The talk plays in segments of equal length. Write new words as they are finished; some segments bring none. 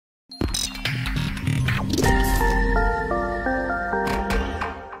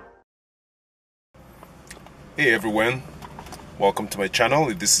Hey everyone, welcome to my channel.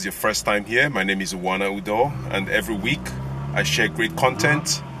 If this is your first time here, my name is Unwana Udoh, and every week I share great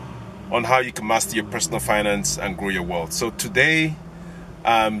content on how you can master your personal finance and grow your wealth. So today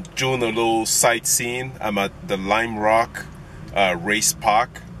I'm doing a little sightseeing. I'm at the Lime Rock Race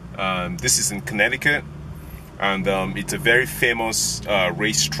Park. This is in Connecticut, and it's a very famous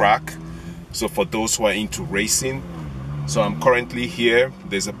race track. So for those who are into racing, so I'm currently here.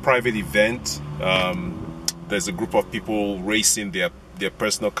 There's a private event. There's a group of people racing their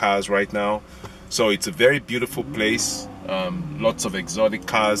personal cars right now. So it's a very beautiful place. Lots of exotic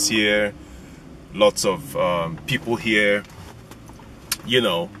cars here. Lots of people here. You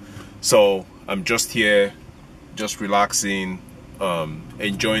know, so I'm just here, just relaxing,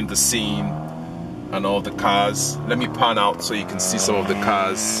 enjoying the scene and all the cars. Let me pan out so you can see some of the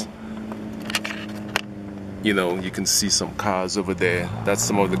cars. You know, you can see some cars over there. That's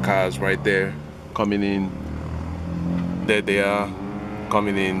some of the cars right there coming in. There they are,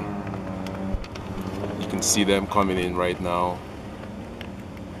 coming in. You can see them coming in right now.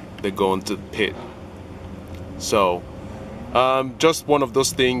 They're going to the pit. So, just one of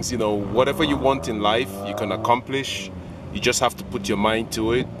those things, you know, whatever you want in life, you can accomplish. You just have to put your mind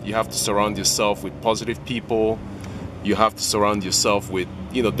to it. You have to surround yourself with positive people. You have to surround yourself with,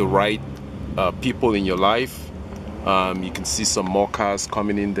 you know, the right people in your life. You can see some more cars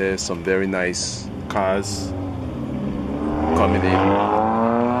coming in there, some very nice cars coming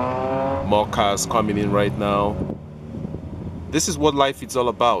in. More cars coming in right now. This is what life is all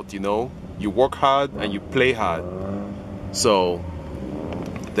about, you know. You work hard and you play hard. So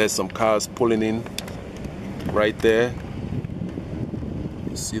there's some cars pulling in right there.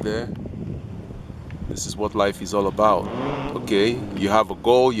 You see there? This is what life is all about. Okay, you have a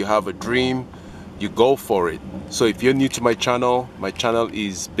goal, you have a dream, you go for it. So if you're new to my channel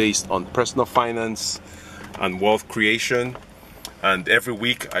is based on personal finance and wealth creation, and every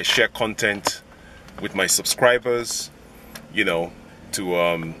week I share content with my subscribers, you know,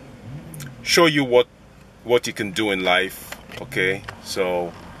 to show you what you can do in life. Okay,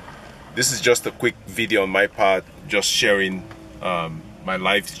 so this is just a quick video on my part, just sharing my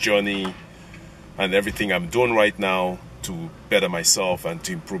life's journey and everything I'm doing right now to better myself and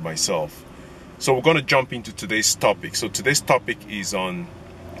to improve myself. So we're going to jump into today's topic. So today's topic is on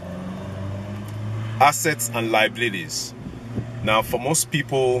assets and liabilities. Now, for most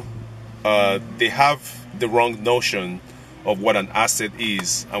people, they have the wrong notion of what an asset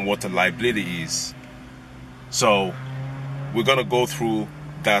is and what a liability is. So we're going to go through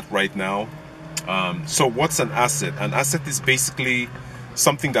that right now. So what's an asset? An asset is basically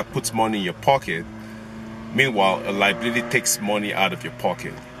something that puts money in your pocket. Meanwhile, a liability takes money out of your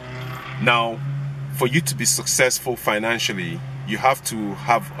pocket. Now, for you to be successful financially, you have to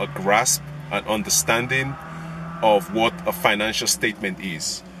have a grasp and understanding of what a financial statement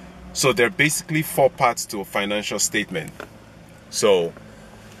is. So there are basically 4 parts to a financial statement. So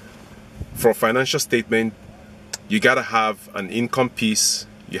for a financial statement, you gotta have an income piece,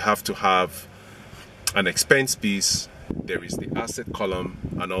 you have to have an expense piece, there is the asset column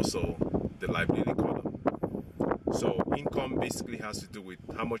and also the liability column. So income basically has to do with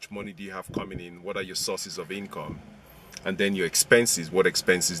how much money do you have coming in, what are your sources of income, and then your expenses, what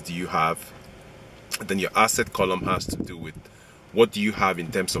expenses do you have. And then your asset column has to do with what do you have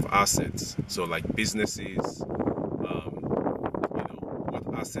in terms of assets. So like businesses, you know,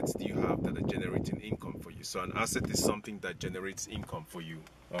 what assets do you have that are generating income for you. So an asset is something that generates income for you,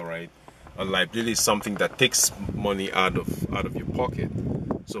 all right? A liability is something that takes money out of your pocket.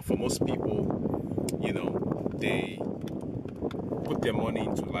 So for most people, you know, they put their money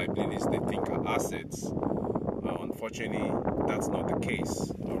into liabilities they think are assets. Unfortunately, that's not the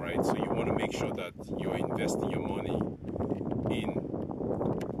case, all right? So you want to make sure that you're investing your money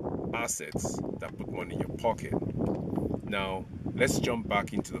in assets that put money in your pocket. Now, let's jump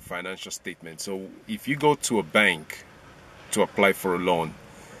back into the financial statement. So if you go to a bank to apply for a loan,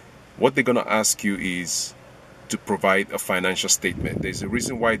 what they're going to ask you is to provide a financial statement. There's a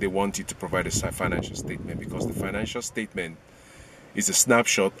reason why they want you to provide a financial statement, because the financial statement is a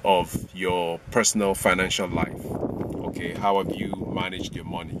snapshot of your personal financial life. Okay, how have you managed your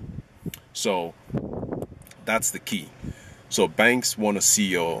money? So that's the key. So banks want to see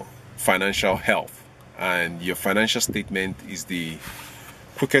your financial health, and your financial statement is the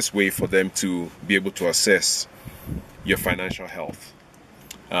quickest way for them to be able to assess your financial health.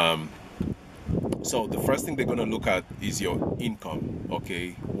 So the first thing they're going to look at is your income.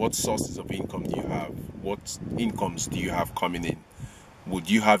 Okay, what sources of income do you have? What incomes do you have coming in? Would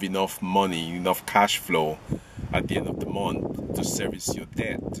you have enough money, enough cash flow at the end of the month to service your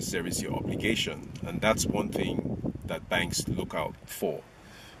debt, to service your obligation. And that's one thing that banks look out for.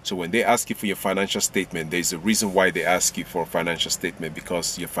 So when they ask you for your financial statement, there's a reason why they ask you for a financial statement,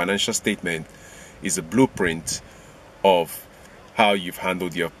 because your financial statement is a blueprint of how you've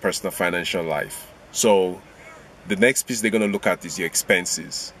handled your personal financial life. So the next piece they're going to look at is your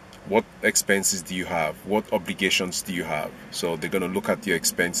expenses. What expenses do you have? What obligations do you have? So they're going to look at your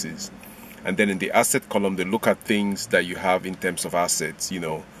expenses. And then in the asset column, they look at things that you have in terms of assets,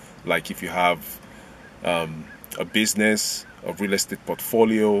 like if you have a business, a real estate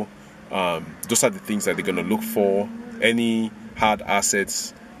portfolio. Those are the things that they're going to look for. Any hard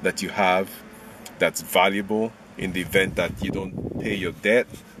assets that you have that's valuable, in the event that you don't pay your debt,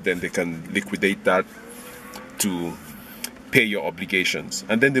 then they can liquidate that to pay your obligations.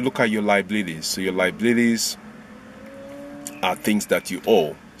 And then they look at your liabilities. So your liabilities are things that you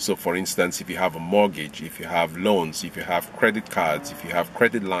owe. So for instance, if you have a mortgage, if you have loans, if you have credit cards, if you have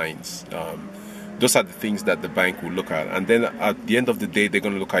credit lines, those are the things that the bank will look at. And then at the end of the day, they're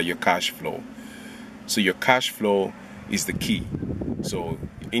going to look at your cash flow. So your cash flow is the key. So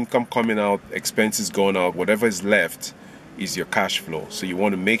income coming out, expenses going out, whatever is left is your cash flow. So you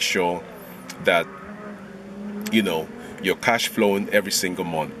want to make sure that you're cash flowing every single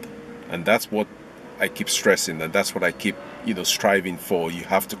month. And that's what I keep stressing, and that's what I keep striving for. You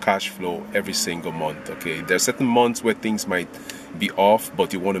have to cash flow every single month. Okay, there are certain months where things might be off,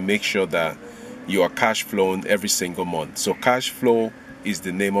 but you want to make sure that you are cash flowing every single month. So cash flow is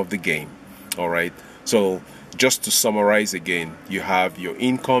the name of the game. All right, so just to summarize again, you have your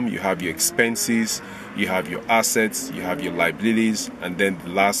income, you have your expenses, you have your assets, you have your liabilities, and then the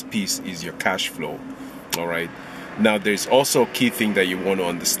last piece is your cash flow. All right, now there's also a key thing that you want to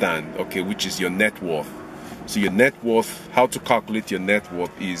understand, okay, which is your net worth. So your net worth, how to calculate your net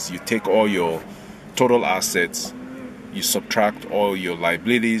worth is you take all your total assets, you subtract all your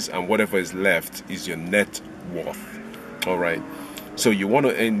liabilities, and whatever is left is your net worth. All right, so you want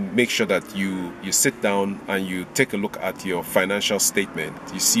to make sure that you sit down and you take a look at your financial statement.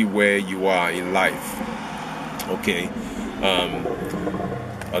 You see where you are in life. Okay,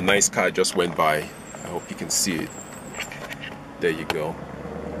 a nice car just went by. I hope you can see it. There you go.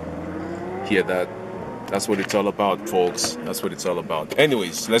 Hear that? That's what it's all about, folks. That's what it's all about.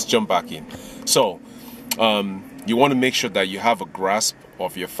 Anyways, let's jump back in. So you want to make sure that you have a grasp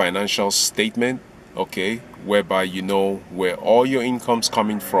of your financial statement, okay, whereby you know where all your income's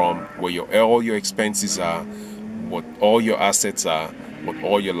coming from, where all your expenses are, what all your assets are, what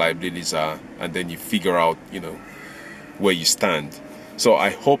all your liabilities are, and then you figure out where you stand. So I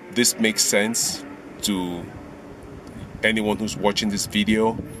hope this makes sense to anyone who's watching this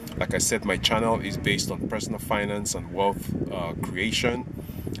video. Like I said, my channel is based on personal finance and wealth creation.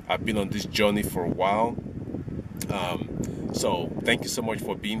 I've been on this journey for a while. So thank you so much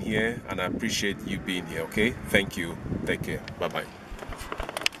for being here, and I appreciate you being here. Okay, thank you. Take care. Bye bye.